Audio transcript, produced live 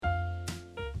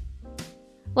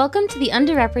Welcome to the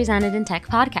Underrepresented in Tech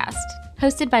podcast,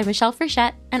 hosted by Michelle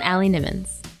Frechette and Allie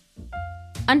Nimmons.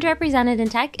 Underrepresented in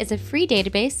Tech is a free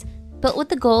database built with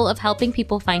the goal of helping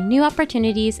people find new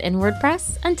opportunities in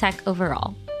WordPress and tech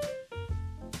overall.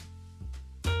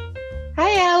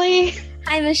 Hi, Allie.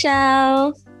 Hi,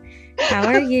 Michelle. How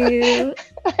are you?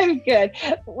 I'm good.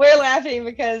 We're laughing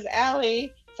because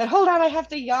Allie said, hold on, I have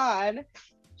to yawn.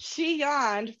 She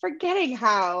yawned, forgetting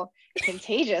how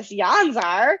contagious yawns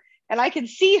are. And I can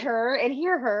see her and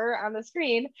hear her on the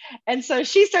screen. And so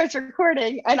she starts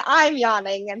recording and I'm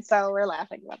yawning. And so we're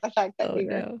laughing about the fact that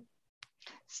were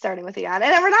starting with a yawn.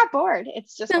 And we're not bored.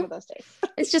 It's just one of those days.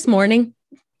 It's just morning,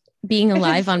 being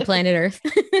alive on planet Earth.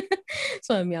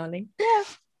 So I'm yawning. Yeah.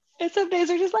 And some days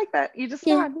are just like that. You just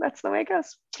yawn. That's the way it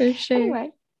goes. For sure.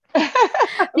 Anyway.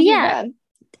 Yeah.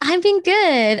 I've been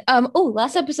good.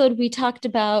 Last episode we talked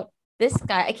about this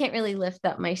guy. I can't really lift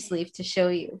up my sleeve to show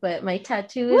you, but my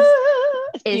tattoo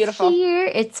is beautiful. Here.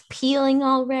 It's peeling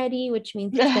already, which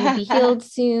means it's going to be healed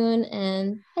soon.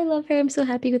 And I love her. I'm so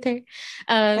happy with her.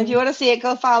 If you want to see it,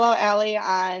 go follow Allie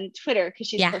on Twitter because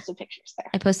she's posted pictures there.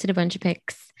 I posted a bunch of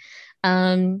pics.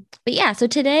 So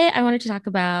today I wanted to talk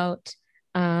about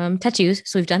tattoos.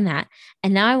 So we've done that.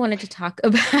 And now I wanted to talk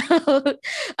about,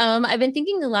 I've been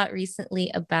thinking a lot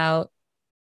recently about,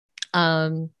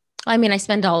 I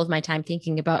spend all of my time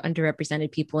thinking about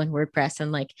underrepresented people in WordPress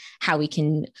and like how we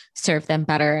can serve them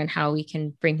better and how we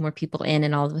can bring more people in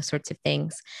and all those sorts of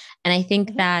things. And I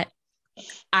think that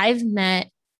I've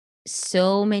met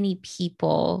so many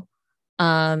people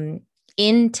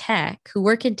in tech who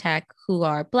work in tech, who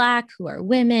are Black, who are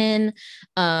women,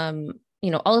 all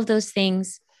of those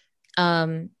things,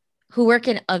 who work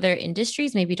in other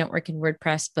industries, maybe don't work in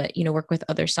WordPress, but, work with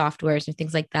other softwares and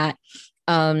things like that.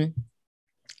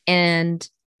 And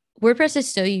WordPress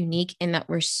is so unique in that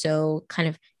we're so kind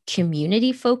of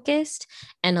community focused.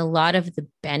 And a lot of the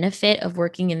benefit of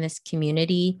working in this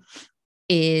community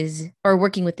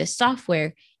working with this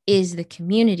software is the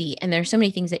community. And there are so many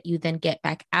things that you then get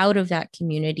back out of that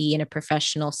community in a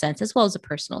professional sense, as well as a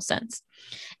personal sense.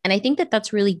 And I think that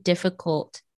that's really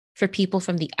difficult for people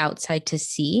from the outside to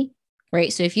see,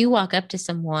 right? So if you walk up to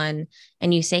someone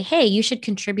and you say, hey, you should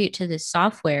contribute to this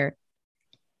software,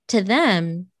 to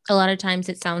them, a lot of times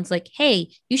it sounds like, hey,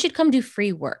 you should come do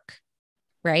free work,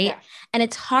 right? Yeah. And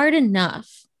it's hard enough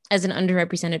as an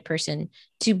underrepresented person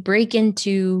to break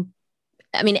into,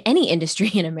 any industry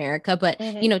in America, but,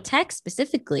 tech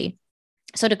specifically.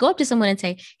 So to go up to someone and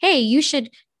say, hey, you should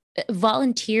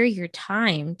volunteer your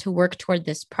time to work toward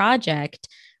this project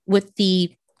with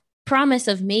the promise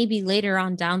of maybe later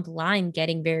on down the line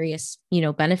getting various,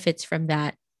 benefits from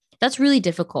that. That's really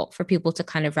difficult for people to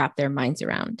kind of wrap their minds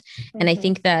around. And I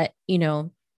think that,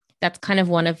 that's kind of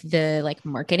one of the like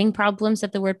marketing problems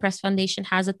that the WordPress Foundation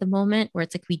has at the moment, where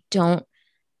it's like, we don't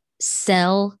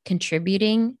sell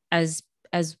contributing as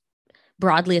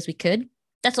broadly as we could.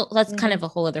 That's kind of a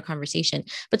whole other conversation.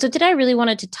 But so today I really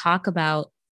wanted to talk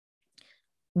about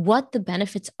what the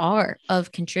benefits are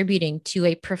of contributing to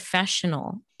a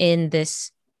professional in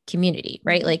this community,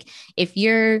 right? Like if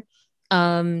you're,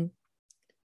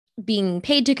 being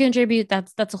paid to contribute,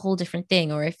 that's a whole different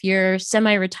thing. Or if you're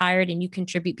semi-retired and you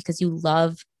contribute because you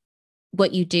love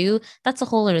what you do, that's a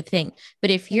whole other thing. But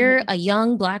if you're a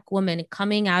young Black woman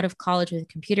coming out of college with a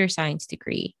computer science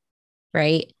degree,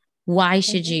 right? Why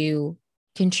should you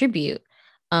contribute?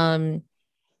 And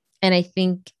I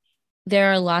think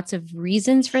there are lots of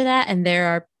reasons for that. And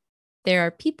there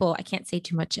are people, I can't say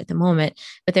too much at the moment,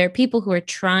 but there are people who are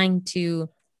trying to,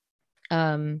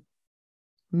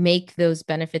 make those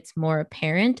benefits more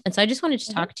apparent. And so I just wanted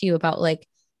to talk to you about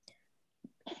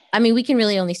we can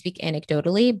really only speak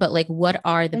anecdotally, but like, what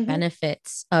are the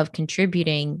benefits of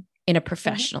contributing in a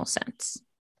professional sense?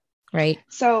 Right.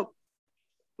 So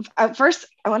first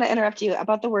I want to interrupt you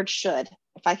about the word should,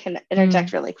 if I can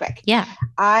interject really quick. Yeah.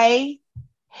 I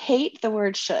hate the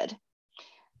word should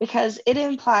because it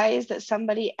implies that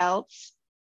somebody else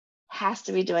has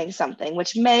to be doing something,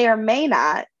 which may or may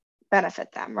not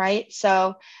benefit them, right?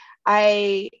 So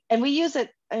we use it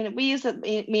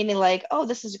meaning like, oh,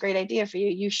 this is a great idea for you,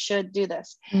 you should do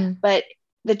this. But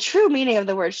the true meaning of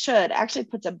the word should actually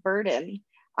puts a burden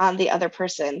on the other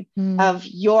person of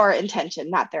your intention,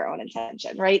 not their own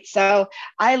intention, right? So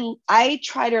I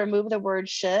try to remove the word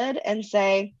should and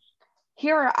say,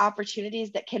 here are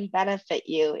opportunities that can benefit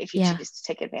you if you choose to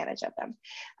take advantage of them,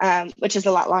 which is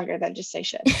a lot longer than just say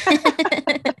should.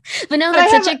 But no,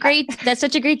 that's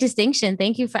such a great distinction.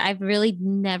 Thank you I've really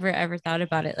never, ever thought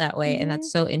about it that way. And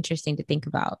that's so interesting to think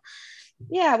about.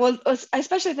 Yeah, well, I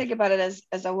especially think about it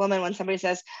as a woman when somebody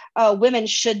says, "Oh, women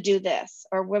should do this,"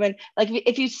 or "women," like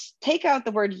if you take out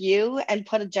the word "you" and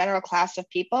put a general class of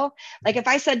people, like if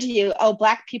I said to you, "Oh,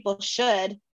 Black people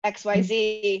should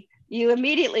XYZ," you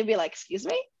immediately be like, "Excuse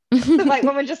me, the white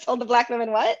woman just told the Black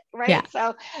woman what?" Yeah.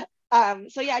 Right?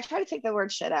 So yeah, I try to take the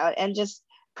word "should" out and just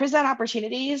present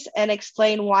opportunities and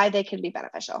explain why they can be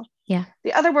beneficial. Yeah.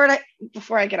 The other word,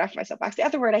 before I get off my soapbox, the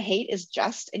other word I hate is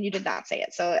just, and you did not say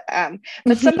it. So,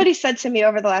 but somebody said to me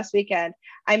over the last weekend,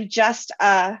 "I'm just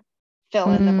a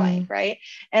fill in the blank," right?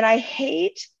 And I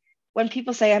hate when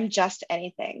people say I'm just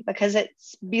anything, because it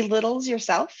belittles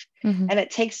yourself, and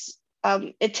it takes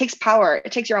power.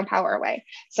 It takes your own power away.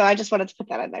 So I just wanted to put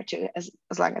that in there too, as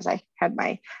long as I had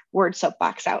my word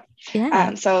soapbox out.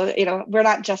 Yeah. So, we're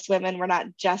not just women. We're not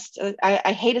just,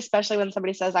 I hate, especially when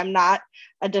somebody says I'm not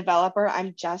a developer,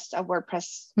 I'm just a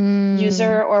WordPress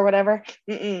user or whatever.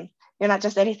 You're not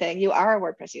just anything. You are a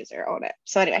WordPress user. Own it.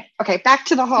 So anyway, okay, back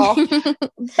to the whole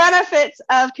benefits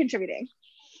of contributing.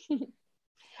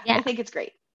 Yeah. I think it's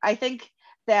great. I think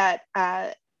that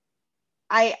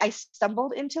I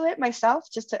stumbled into it myself.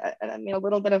 Just to, a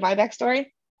little bit of my backstory.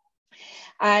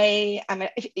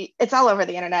 It's all over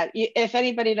the internet. If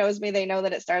anybody knows me, they know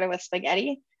that it started with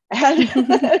spaghetti.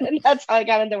 And that's how I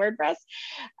got into WordPress.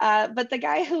 But the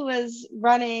guy who was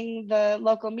running the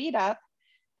local meetup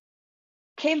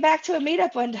came back to a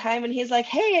meetup one time, and he's like,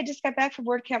 "Hey, I just got back from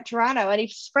WordCamp Toronto," and he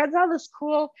spreads all this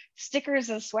cool stickers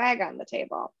and swag on the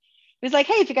table. He's like,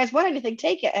 "Hey, if you guys want anything,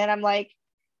 take it." And I'm like,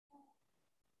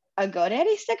 "A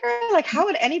GoDaddy sticker? Like, how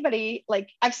would anybody, like,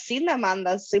 I've seen them on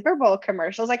the Super Bowl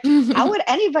commercials. Like, how would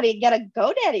anybody get a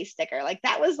GoDaddy sticker?" Like,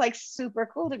 that was like super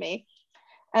cool to me.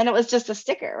 And it was just a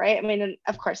sticker, right? I mean, and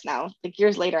of course now, like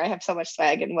years later, I have so much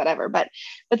swag and whatever, but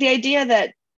the idea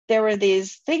that there were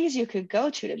these things you could go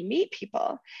to meet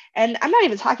people. And I'm not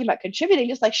even talking about contributing,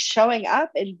 just like showing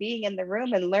up and being in the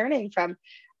room and learning from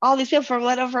all these people for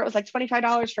whatever. It was like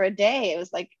 $25 for a day. It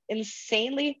was like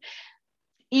insanely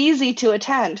easy to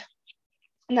attend.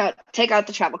 Now, take out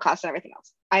the travel costs and everything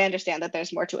else. I understand that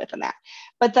there's more to it than that.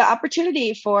 But the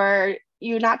opportunity for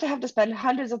you not to have to spend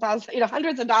hundreds of thousands,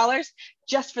 hundreds of dollars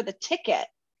just for the ticket,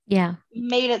 Yeah.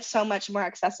 made it so much more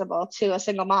accessible to a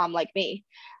single mom like me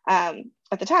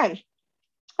at the time.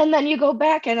 And then you go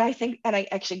back, and I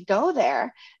actually go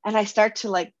there, and I start to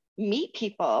like meet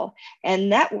people and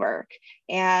network.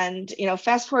 And,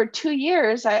 fast forward 2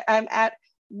 years, I'm at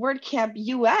WordCamp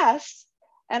US,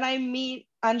 and I meet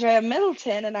Andrea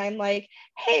Middleton, and I'm like,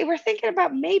 "Hey, we're thinking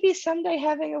about maybe someday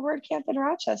having a WordCamp in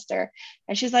Rochester."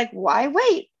 And she's like, "Why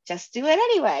wait? Just do it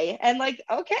anyway." And like,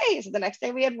 okay. So the next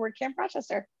day we had WordCamp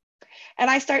Rochester. And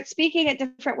I start speaking at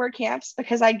different WordCamps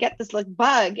because I get this like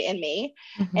bug in me.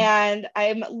 And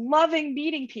I'm loving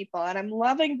meeting people, and I'm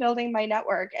loving building my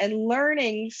network and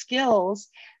learning skills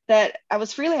that I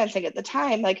was freelancing at the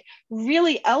time, like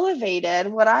really elevated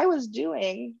what I was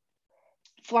doing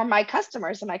for my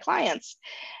customers and my clients.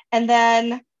 And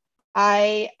then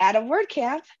I, at a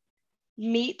WordCamp,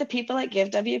 meet the people at Give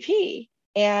WP.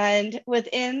 And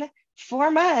within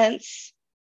 4 months,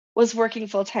 was working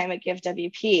full time at Give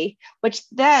WP, which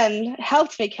then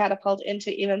helped me catapult into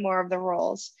even more of the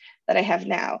roles that I have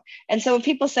now. And so when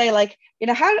people say, like,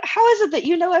 how is it that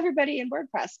you know everybody in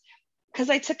WordPress? Because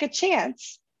I took a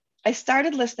chance. I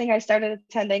started listening, I started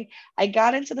attending, I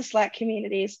got into the Slack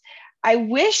communities. I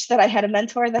wish that I had a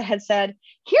mentor that had said,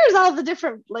 "Here's all the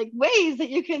different like ways that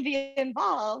you can be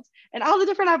involved and all the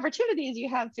different opportunities you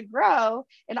have to grow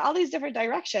in all these different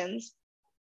directions."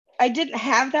 I didn't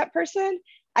have that person.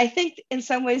 I think in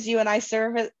some ways you and I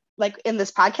serve it, like in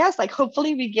this podcast, like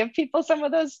hopefully we give people some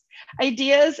of those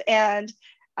ideas. And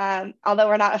although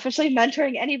we're not officially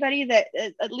mentoring anybody, that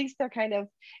at least they're kind of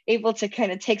able to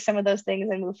kind of take some of those things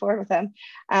and move forward with them.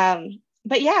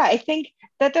 But yeah, I think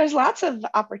that there's lots of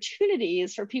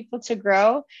opportunities for people to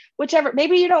grow, whichever,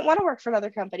 maybe you don't want to work for another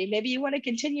company. Maybe you want to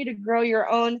continue to grow your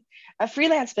own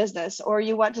freelance business, or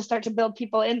you want to start to build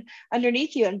people in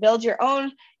underneath you and build your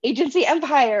own agency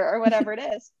empire or whatever it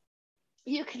is.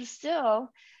 You can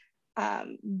still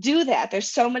do that. There's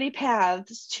so many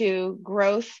paths to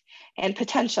growth and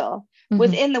potential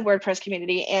within the WordPress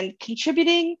community, and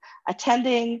contributing,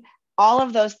 attending, all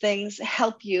of those things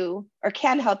help you or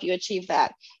can help you achieve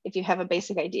that if you have a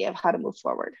basic idea of how to move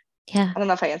forward. Yeah. I don't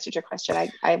know if I answered your question.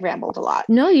 I rambled a lot.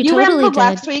 No, you totally rambled did.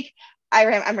 Last week.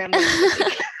 I'm rambling this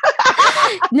week.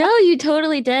 No, you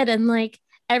totally did. And like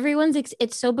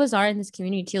it's so bizarre in this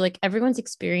community too. Like everyone's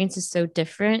experience is so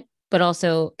different, but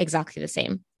also exactly the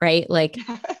same, right? Like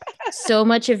so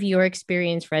much of your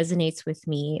experience resonates with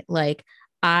me. Like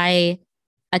I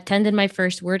attended my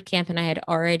first WordCamp, and I had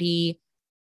already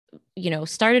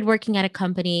started working at a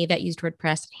company that used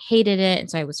WordPress, hated it. And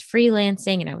so I was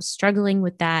freelancing and I was struggling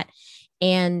with that.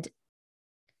 And,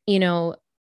 you know,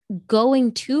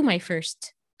 going to my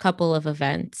first couple of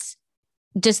events,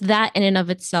 just that in and of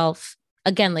itself,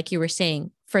 again, like you were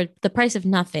saying, for the price of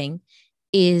nothing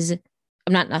is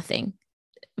not nothing,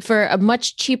 for a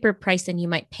much cheaper price than you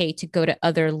might pay to go to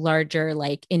other larger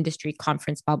like industry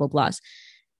conference, blah, blah, blahs.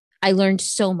 I learned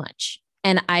so much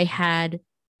and I had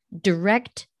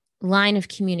direct line of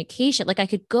communication. Like I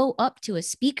could go up to a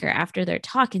speaker after their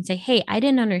talk and say, hey, I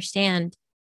didn't understand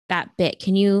that bit.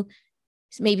 Can you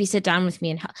maybe sit down with me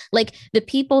and help? Like the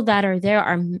people that are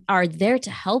there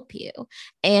to help you.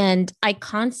 And I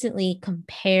constantly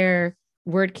compare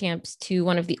WordCamps to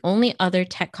one of the only other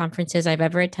tech conferences I've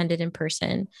ever attended in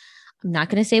person. I'm not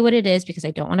going to say what it is because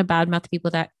I don't want to badmouth the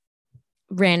people that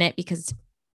ran it, because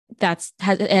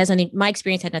my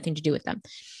experience had nothing to do with them.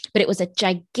 But it was a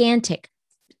gigantic,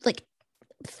 like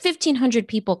 1,500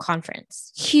 people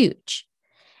conference, huge,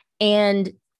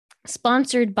 and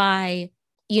sponsored by,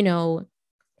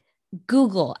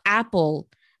 Google, Apple,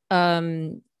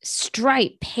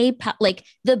 Stripe, PayPal, like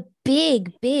the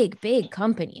big, big, big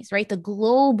companies, right? The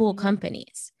global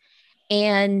companies.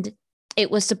 And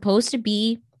it was supposed to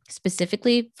be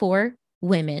specifically for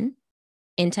women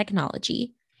in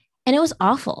technology. And it was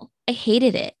awful. I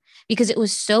hated it because it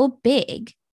was so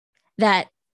big that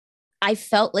I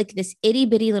felt like this itty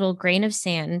bitty little grain of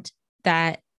sand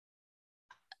that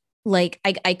like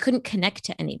I couldn't connect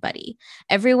to anybody.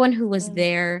 Everyone who was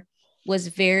there was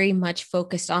very much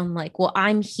focused on like, well,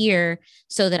 I'm here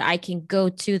so that I can go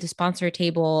to the sponsor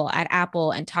table at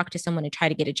Apple and talk to someone and try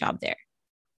to get a job there.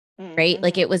 Right.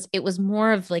 Like it was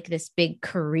more of like this big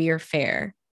career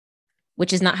fair,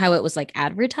 which is not how it was like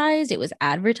advertised. It was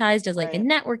advertised as like a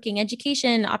networking,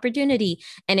 education opportunity.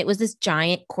 And it was this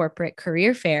giant corporate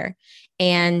career fair.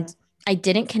 And I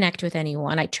didn't connect with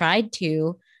anyone. I tried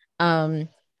to.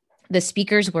 The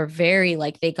speakers were very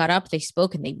like, they got up, they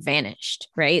spoke, and they vanished,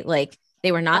 right? Like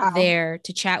they were not there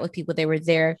to chat with people. They were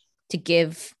there to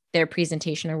give their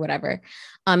presentation or whatever.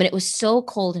 And it was so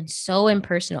cold and so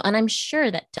impersonal. And I'm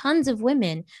sure that tons of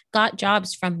women got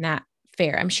jobs from that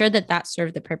fair. I'm sure that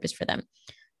served the purpose for them.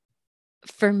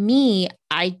 For me,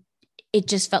 it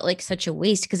just felt like such a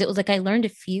waste because it was like I learned a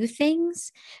few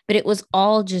things, but it was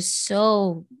all just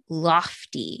so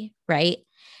lofty, right?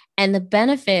 And the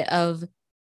benefit of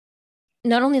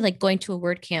not only like going to a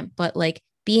WordCamp, but like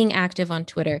being active on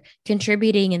Twitter,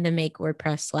 contributing in the Make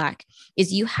WordPress Slack,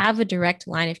 is you have a direct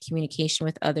line of communication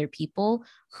with other people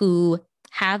who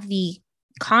have the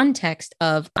context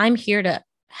of I'm here to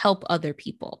help other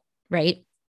people, right?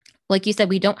 Like you said,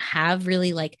 we don't have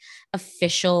really like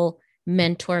official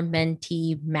mentor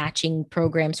mentee matching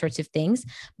program sorts of things,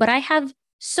 but I have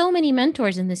so many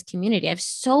mentors in this community. I have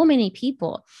so many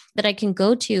people that I can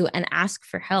go to and ask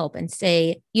for help and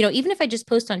say, even if I just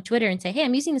post on Twitter and say, hey,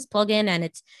 I'm using this plugin and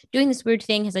it's doing this weird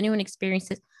thing. Has anyone experienced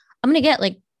this? I'm going to get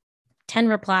like 10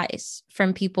 replies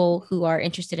from people who are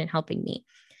interested in helping me.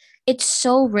 It's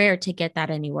so rare to get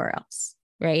that anywhere else,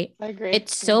 right? I agree.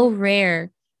 It's so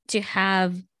rare to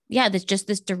have there's just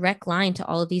this direct line to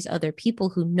all of these other people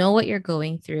who know what you're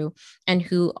going through and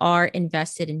who are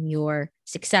invested in your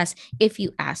success if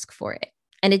you ask for it.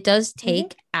 And it does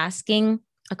take asking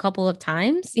a couple of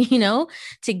times,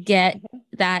 to get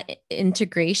that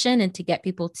integration and to get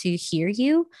people to hear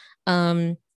you.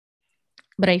 But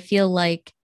I feel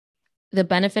like the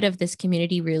benefit of this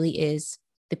community really is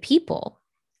the people.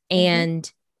 And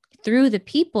through the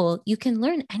people, you can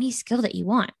learn any skill that you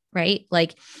want. Right?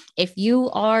 Like if you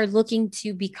are looking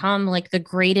to become like the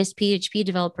greatest PHP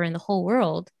developer in the whole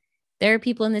world, there are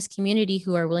people in this community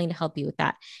who are willing to help you with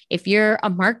that. If you're a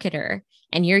marketer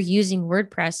and you're using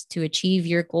WordPress to achieve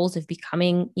your goals of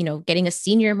becoming, getting a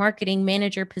senior marketing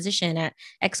manager position at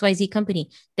XYZ company,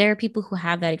 there are people who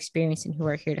have that experience and who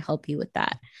are here to help you with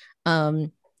that.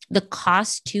 The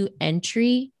cost to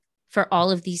entry for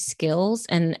all of these skills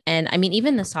and I mean,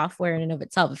 even the software in and of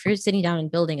itself, if you're sitting down and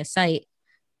building a site,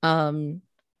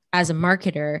 as a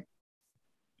marketer,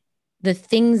 the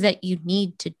things that you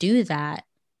need to do that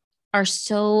are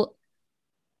so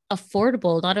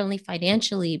affordable, not only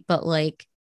financially, but like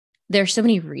there's so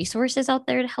many resources out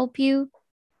there to help you.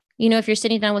 If you're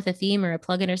sitting down with a theme or a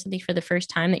plugin or something for the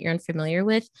first time that you're unfamiliar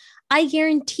with, I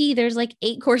guarantee there's like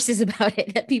 8 courses about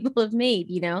it that people have made,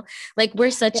 like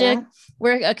we're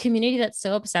a community that's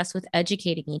so obsessed with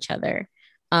educating each other.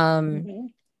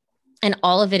 And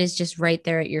all of it is just right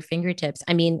there at your fingertips.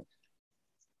 I mean,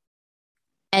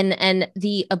 and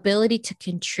the ability to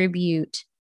contribute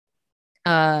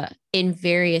in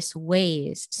various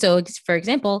ways. So for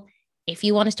example, if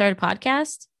you want to start a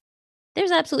podcast,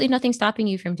 there's absolutely nothing stopping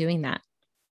you from doing that.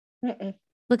 Mm-mm.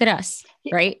 Look at us,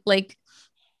 right? Like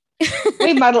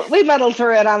we muddle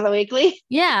through it on the weekly.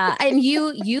 yeah, and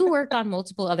you work on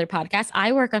multiple other podcasts.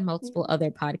 I work on multiple Mm-hmm.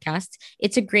 other podcasts.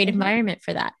 It's a great Mm-hmm. environment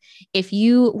for that. If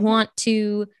you Mm-hmm. want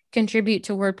to contribute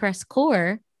to WordPress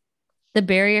core, the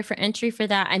barrier for entry for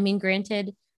that, I mean,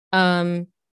 granted, um,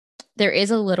 there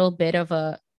is a little bit of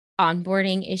a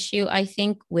onboarding issue, I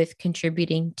think, with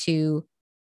contributing to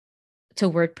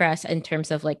WordPress in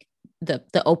terms of like the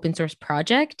open source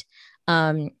project.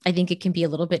 I think it can be a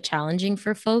little bit challenging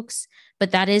for folks,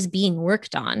 but that is being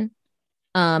worked on.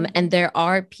 Mm-hmm. And there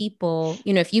are people,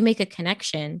 if you make a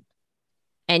connection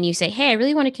and you say, "Hey, I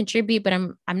really want to contribute, but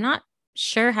I'm not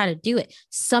sure how to do it."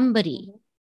 Somebody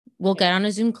Mm-hmm. will Yep. get on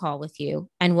a Zoom call with you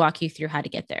and walk you through how to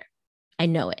get there. I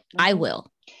know it. I Mm-hmm.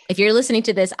 will. If you're listening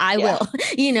to this, I Yeah.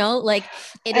 will. Like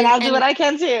it And is. I'll do what And I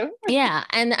can too. yeah,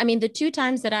 and I mean the two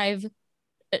times that I've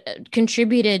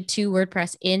contributed to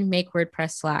WordPress in Make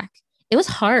WordPress Slack, it was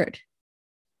hard.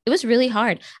 It was really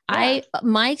hard. Yeah.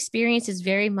 My experience is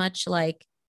very much like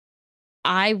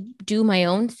I do my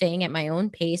own thing at my own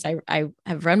pace. I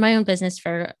have run my own business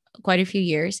for quite a few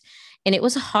years, and it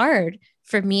was hard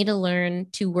for me to learn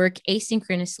to work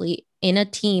asynchronously in a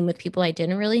team with people I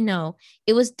didn't really know.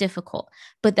 It was difficult,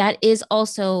 but that is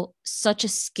also such a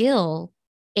skill.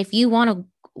 If you want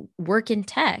to work in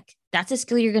tech, that's a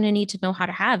skill you're going to need to know how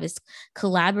to have is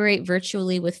collaborate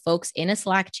virtually with folks in a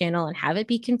Slack channel and have it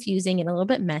be confusing and a little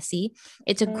bit messy.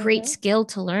 It's a great Mm-hmm. skill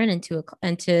to learn and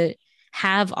to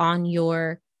have on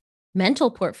your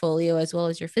mental portfolio as well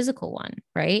as your physical one,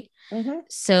 right? Mm-hmm.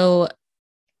 So,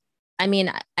 I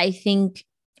mean, I think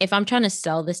if I'm trying to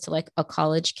sell this to like a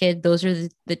college kid, those are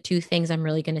the two things I'm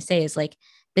really going to say is like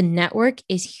the network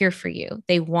is here for you.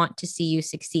 They want to see you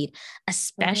succeed, Mm-hmm.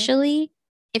 especially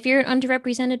if you're an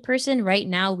underrepresented person. Right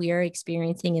now, we are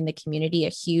experiencing in the community a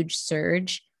huge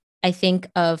surge, I think,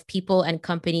 of people and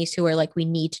companies who are like, we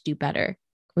need to do better.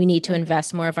 We need to Mm-hmm.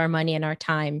 invest more of our money and our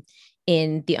time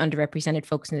in the underrepresented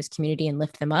folks in this community and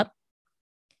lift them up,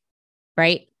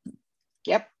 right?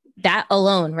 Yep. That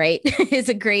alone, right, is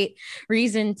a great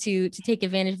reason to take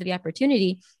advantage of the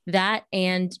opportunity. That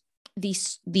and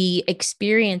the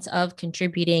experience of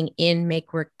contributing in Make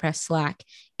WordPress Slack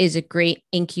is a great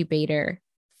incubator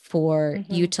for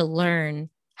you Mm-hmm. to learn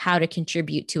how to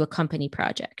contribute to a company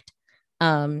project.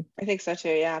 I think so too.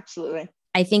 Yeah, absolutely.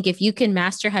 I think if you can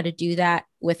master how to do that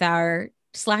with our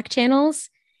Slack channels,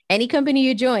 any company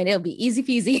you join, it'll be easy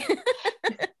peasy.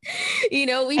 We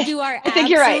do our I think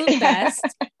you're right. absolute best.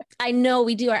 I know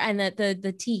we do our, and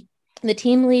the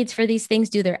team leads for these things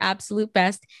do their absolute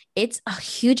best. It's a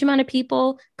huge amount of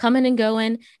people coming and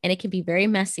going, and it can be very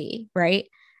messy, right?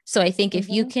 So I think if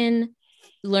you Mm-hmm. can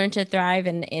learn to thrive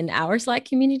in our Slack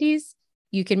communities,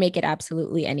 you can make it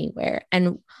absolutely anywhere.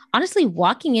 And honestly,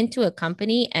 walking into a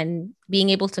company and being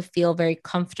able to feel very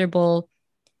comfortable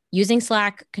using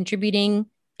Slack, contributing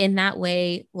in that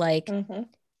way, like Mm-hmm.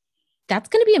 that's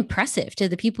going to be impressive to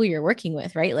the people you're working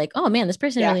with, right? Like, oh man, this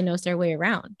person Yeah. really knows their way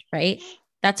around, right?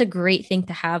 That's a great thing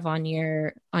to have on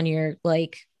your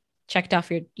like checked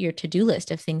off your to-do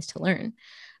list of things to learn.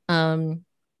 Um,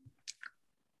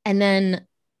 and then,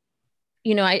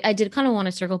 I did kind of want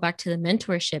to circle back to the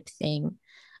mentorship thing.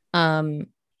 Um,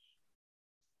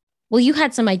 well, you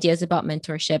had some ideas about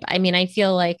mentorship. I mean, I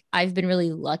feel like I've been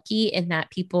really lucky in that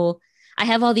I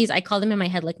have all these, I call them in my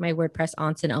head like my WordPress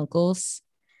aunts and uncles.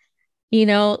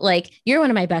 Like you're one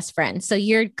of my best friends. So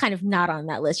you're kind of not on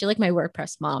that list. You're like my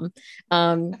WordPress mom.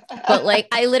 But like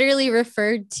I literally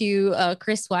referred to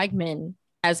Chris Wagman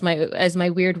as my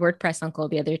weird WordPress uncle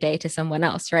the other day to someone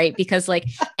else, right? Because like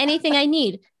anything I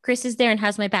need, Chris is there and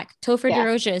has my back. Topher Yeah.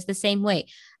 DeRoja is the same way.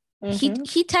 He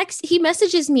Mm-hmm. he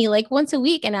messages me like once a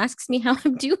week and asks me how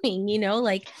I'm doing,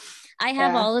 like I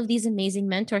have Yeah. all of these amazing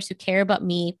mentors who care about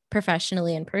me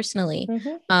professionally and personally.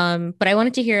 Mm-hmm. But I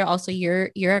wanted to hear also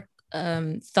your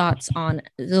thoughts on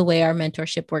the way our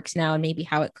mentorship works now and maybe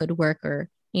how it could work, or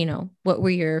what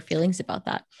were your feelings about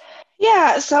that?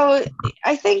 Yeah. So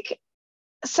I think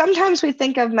sometimes we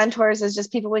think of mentors as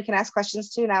just people we can ask questions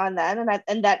to now and then,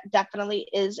 and that definitely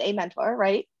is a mentor,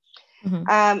 right? Mm-hmm.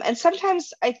 And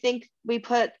sometimes I think we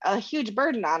put a huge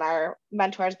burden on our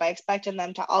mentors by expecting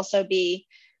them to also be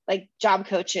like job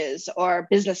coaches or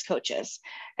business coaches.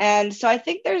 And so I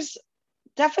think there's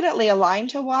definitely a line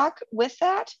to walk with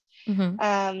that. Mm-hmm.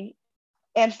 Um,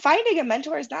 and finding a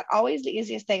mentor is not always the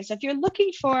easiest thing. So if you're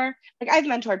looking for, like, I've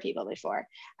mentored people before.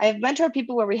 I've mentored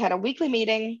people where we had a weekly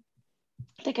meeting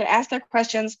They could ask their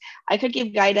questions. I could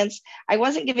give guidance. I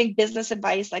wasn't giving business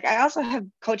advice. Like, I also have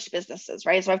coached businesses,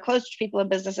 right? So I've coached people in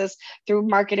businesses through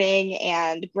marketing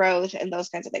and growth and those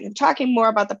kinds of things. I'm talking more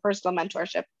about the personal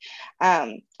mentorship,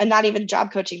 and not even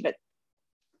job coaching, but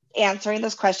answering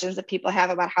those questions that people have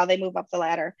about how they move up the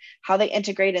ladder, how they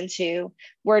integrate into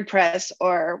WordPress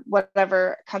or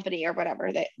whatever company or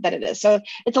whatever that it is. So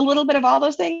it's a little bit of all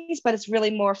those things, but it's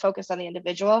really more focused on the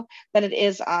individual than it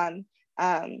is on,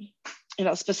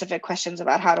 specific questions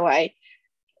about how do I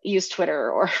use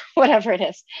Twitter or whatever it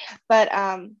is. But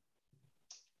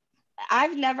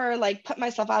I've never like put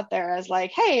myself out there as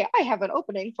like, hey, I have an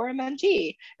opening for a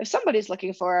mentee. If somebody's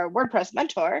looking for a WordPress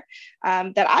mentor,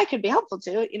 that I could be helpful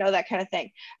to, that kind of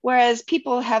thing. Whereas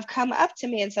people have come up to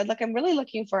me and said, look, I'm really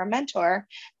looking for a mentor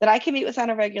that I can meet with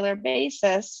on a regular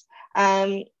basis.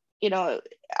 Are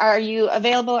you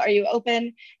available? Are you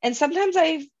open? And sometimes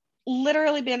I've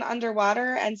literally been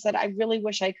underwater and said, I really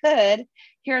wish I could.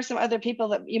 Here are some other people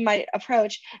that you might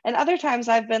approach. And other times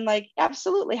I've been like,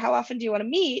 absolutely. How often do you want to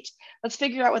meet? Let's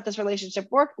figure out what this relationship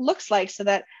looks like so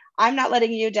that I'm not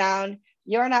letting you down.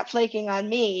 You're not flaking on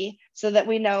me, so that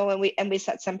we know and we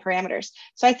set some parameters.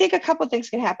 So I think a couple of things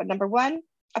can happen. Number one,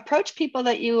 approach people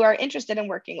that you are interested in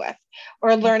working with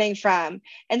or learning from,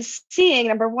 and seeing,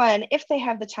 number one, if they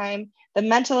have the time, the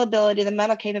mental ability, the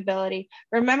mental capability.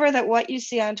 Remember that what you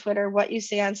see on Twitter, what you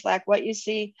see on Slack, what you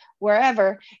see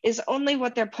wherever is only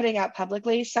what they're putting out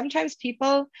publicly. Sometimes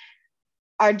people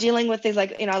are dealing with things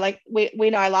like, we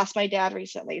know I lost my dad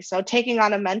recently. So taking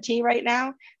on a mentee right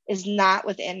now is not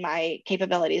within my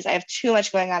capabilities. I have too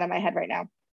much going on in my head right now.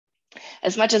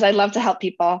 As much as I love to help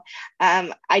people,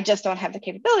 I just don't have the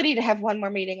capability to have one more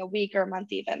meeting a week or a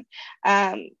month even.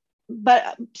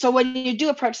 But so when you do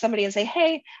approach somebody and say,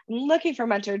 hey, I'm looking for a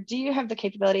mentor, do you have the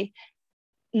capability?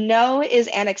 No is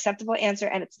an acceptable answer,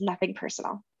 and it's nothing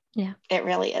personal. Yeah, it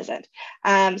really isn't.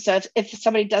 So if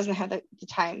somebody doesn't have the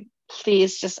time,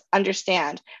 please just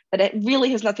understand that it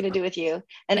really has nothing to do with you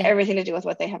and everything to do with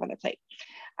what they have on their plate.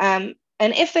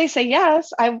 And if they say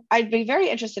yes, I'd be very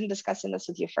interested in discussing this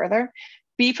with you further.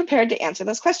 Be prepared to answer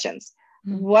those questions.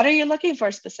 Mm-hmm. What are you looking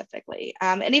for specifically?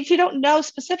 And if you don't know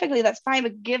specifically, that's fine,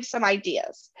 but give some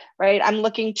ideas, right? I'm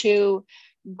looking to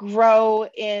grow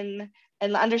in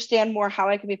and understand more how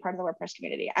I can be part of the WordPress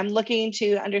community. I'm looking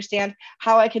to understand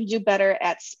how I can do better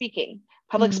at speaking,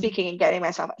 public speaking, and getting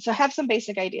myself. So have some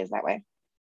basic ideas that way.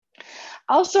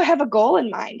 Also have a goal in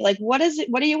mind. Like, what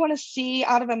do you want to see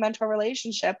out of a mentor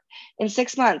relationship in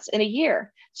 6 months, in a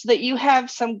year, so that you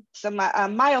have some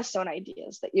milestone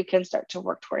ideas that you can start to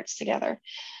work towards together.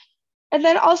 And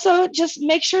then also just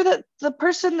make sure that the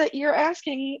person that you're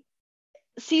asking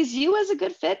sees you as a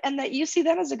good fit and that you see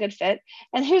them as a good fit.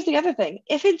 And here's the other thing.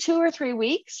 If in 2 or 3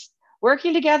 weeks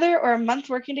working together or a month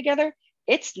working together,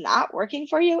 it's not working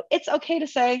for you, it's okay to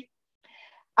say,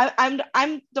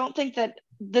 I don't think that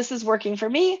this is working for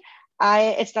me.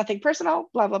 It's nothing personal,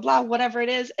 blah, blah, blah, whatever it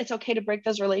is. It's okay to break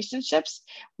those relationships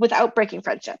without breaking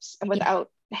friendships and without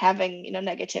having,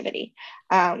 negativity.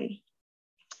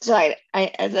 So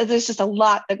there's just a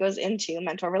lot that goes into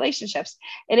mentor relationships.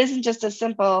 It isn't just as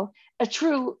simple, a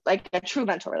true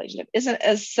mentor relationship isn't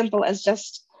as simple as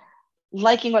just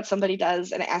liking what somebody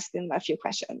does and asking them a few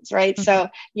questions, right? Mm-hmm. So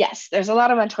yes, there's a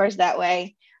lot of mentors that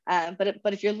way. But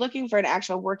if you're looking for an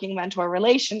actual working mentor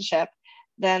relationship,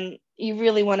 then you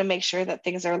really want to make sure that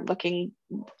things are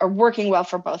working well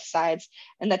for both sides,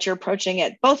 and that you're approaching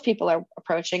it, both people are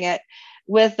approaching it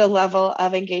with the level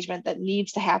of engagement that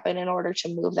needs to happen in order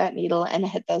to move that needle and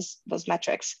hit those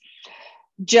metrics.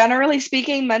 Generally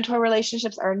speaking, mentor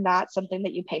relationships are not something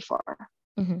that you pay for.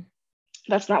 Mm-hmm.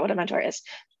 That's not what a mentor is.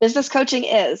 Business coaching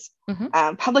is.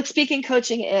 Mm-hmm. Public speaking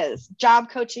coaching is. Job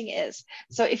coaching is.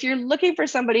 So if you're looking for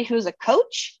somebody who's a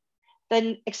coach,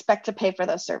 then expect to pay for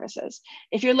those services.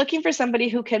 If you're looking for somebody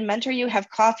who can mentor you, have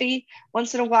coffee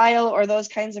once in a while, or those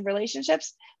kinds of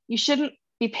relationships, you shouldn't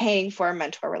be paying for a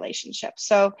mentor relationship.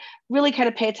 So really kind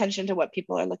of pay attention to what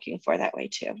people are looking for that way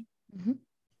too. Mm-hmm.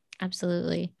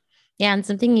 Absolutely. Yeah. And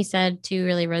something you said too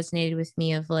really resonated with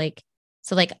me of like,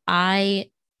 so like a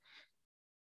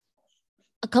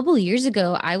couple of years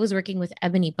ago, I was working with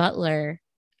Ebony Butler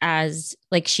as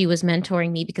like, she was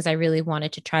mentoring me because I really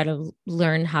wanted to try to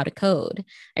learn how to code.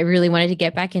 I really wanted to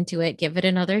get back into it, give it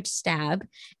another stab.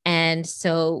 And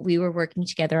so we were working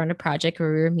together on a project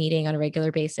where we were meeting on a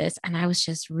regular basis. And I was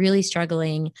just really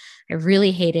struggling. I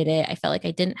really hated it. I felt like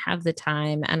I didn't have the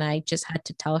time. And I just had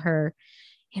to tell her,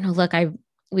 look,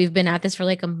 we've been at this for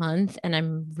like a month and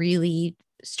I'm really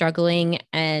struggling.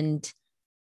 And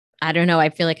I don't know, I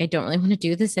feel like I don't really want to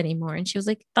do this anymore. And she was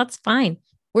like, that's fine.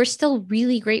 we're still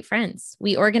really great friends.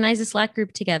 We organize a Slack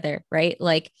group together, right?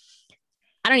 Like,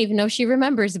 I don't even know if she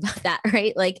remembers about that,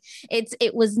 right? Like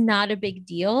it was not a big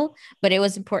deal, but it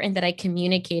was important that I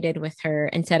communicated with her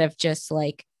instead of just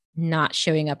like not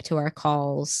showing up to our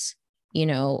calls,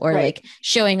 or Right. like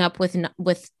showing up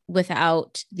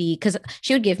without because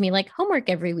she would give me like homework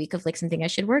every week of like something I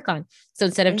should work on. So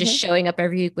instead of just showing up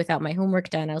every week without my homework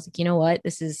done, I was like, you know what?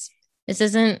 This isn't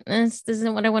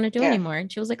what I want to do anymore.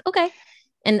 And she was like, okay.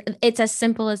 And it's as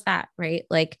simple as that, right?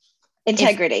 Like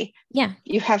integrity. Yeah.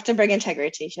 You have to bring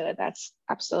integrity to it. That's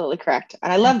absolutely correct.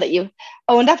 And I love that you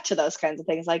owned up to those kinds of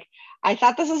things. Like, I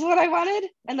thought this is what I wanted,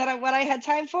 and then what I had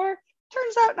time for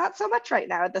turns out not so much right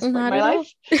now at this point in my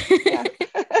life. Yeah.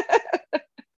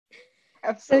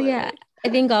 Absolutely. So yeah, I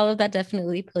think all of that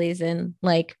definitely plays in.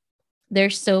 Like,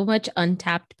 there's so much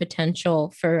untapped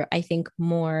potential for, I think,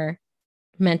 more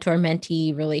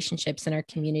mentor-mentee relationships in our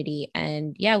community.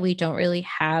 And yeah, we don't really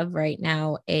have right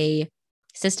now a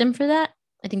system for that.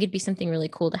 I think it'd be something really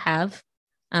cool to have.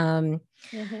 I'm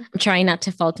trying not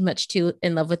to fall too much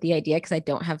in love with the idea because I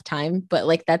don't have time, but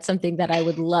like that's something that I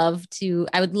would love to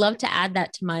add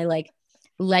that to my like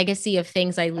legacy of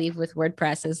things I leave with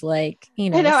WordPress is like, I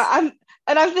know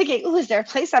I'm thinking, is there a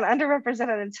place on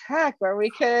underrepresented in tech where we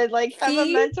could like have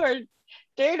a mentor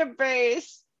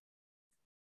database?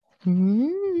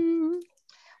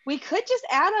 We could just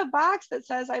add a box that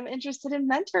says I'm interested in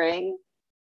mentoring.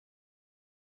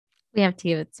 We have to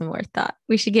give it some more thought.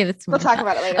 We should give it some more thought. We'll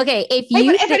talk about it later. Okay.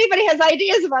 If anybody has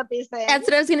ideas about these things. That's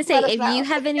what I was going to say. If you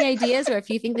have any ideas or if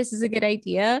you think this is a good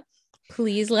idea,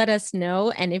 please let us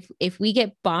know. And if we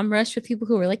get bomb rushed with people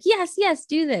who are like, yes,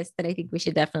 do this, then I think we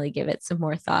should definitely give it some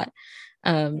more thought.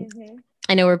 I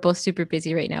know we're both super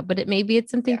busy right now, but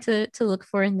it's something to look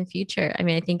for in the future. I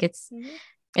mean, I think it's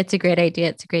a great idea.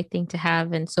 It's a great thing to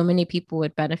have. And so many people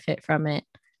would benefit from it.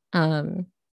 But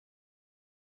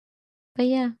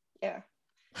yeah. Yeah.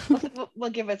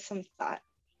 We'll give it some thought.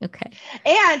 Okay.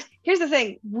 And here's the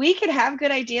thing. We can have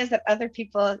good ideas that other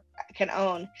people can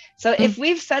own. So if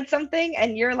we've said something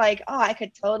and you're like, oh, I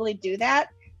could totally do that,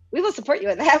 we will support you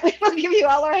in that. We will give you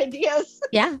all our ideas.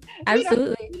 Yeah,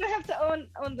 absolutely. You don't have to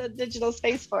own the digital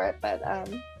space for it. But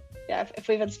yeah, if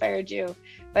we've inspired you,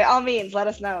 by all means, let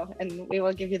us know. And we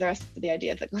will give you the rest of the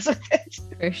ideas that goes with it.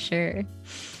 For sure.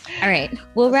 All right.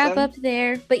 We'll wrap up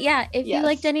there. But yeah, if you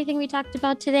liked anything we talked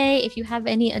about today, if you have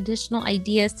any additional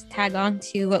ideas to tag on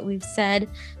to what we've said,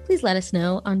 please let us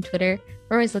know on Twitter.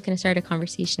 We're always looking to start a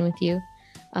conversation with you.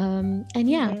 And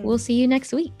yeah, we'll see you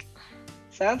next week.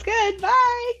 Sounds good.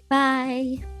 Bye.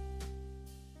 Bye.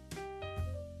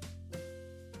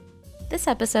 This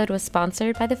episode was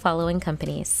sponsored by the following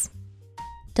companies.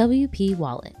 WP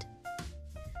Wallet.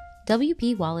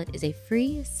 WP Wallet is a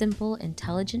free, simple,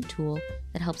 intelligent tool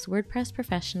that helps WordPress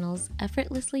professionals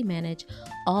effortlessly manage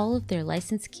all of their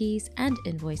license keys and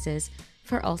invoices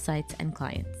for all sites and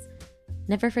clients.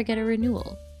 Never forget a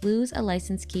renewal, lose a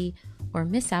license key, or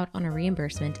miss out on a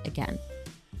reimbursement again.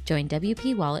 Join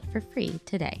WP Wallet for free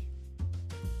today.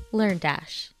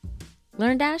 LearnDash.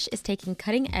 LearnDash is taking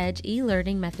cutting-edge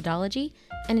e-learning methodology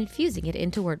and infusing it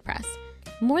into WordPress.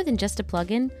 More than just a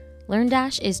plugin,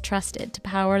 LearnDash is trusted to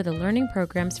power the learning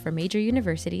programs for major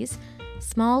universities,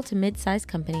 small to mid-sized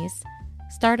companies,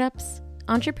 startups,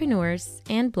 entrepreneurs,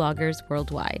 and bloggers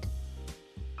worldwide.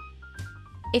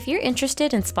 If you're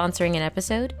interested in sponsoring an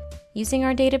episode, using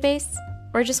our database,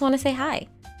 or just want to say hi,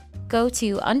 go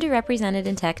to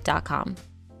underrepresentedintech.com.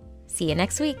 See you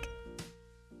next week.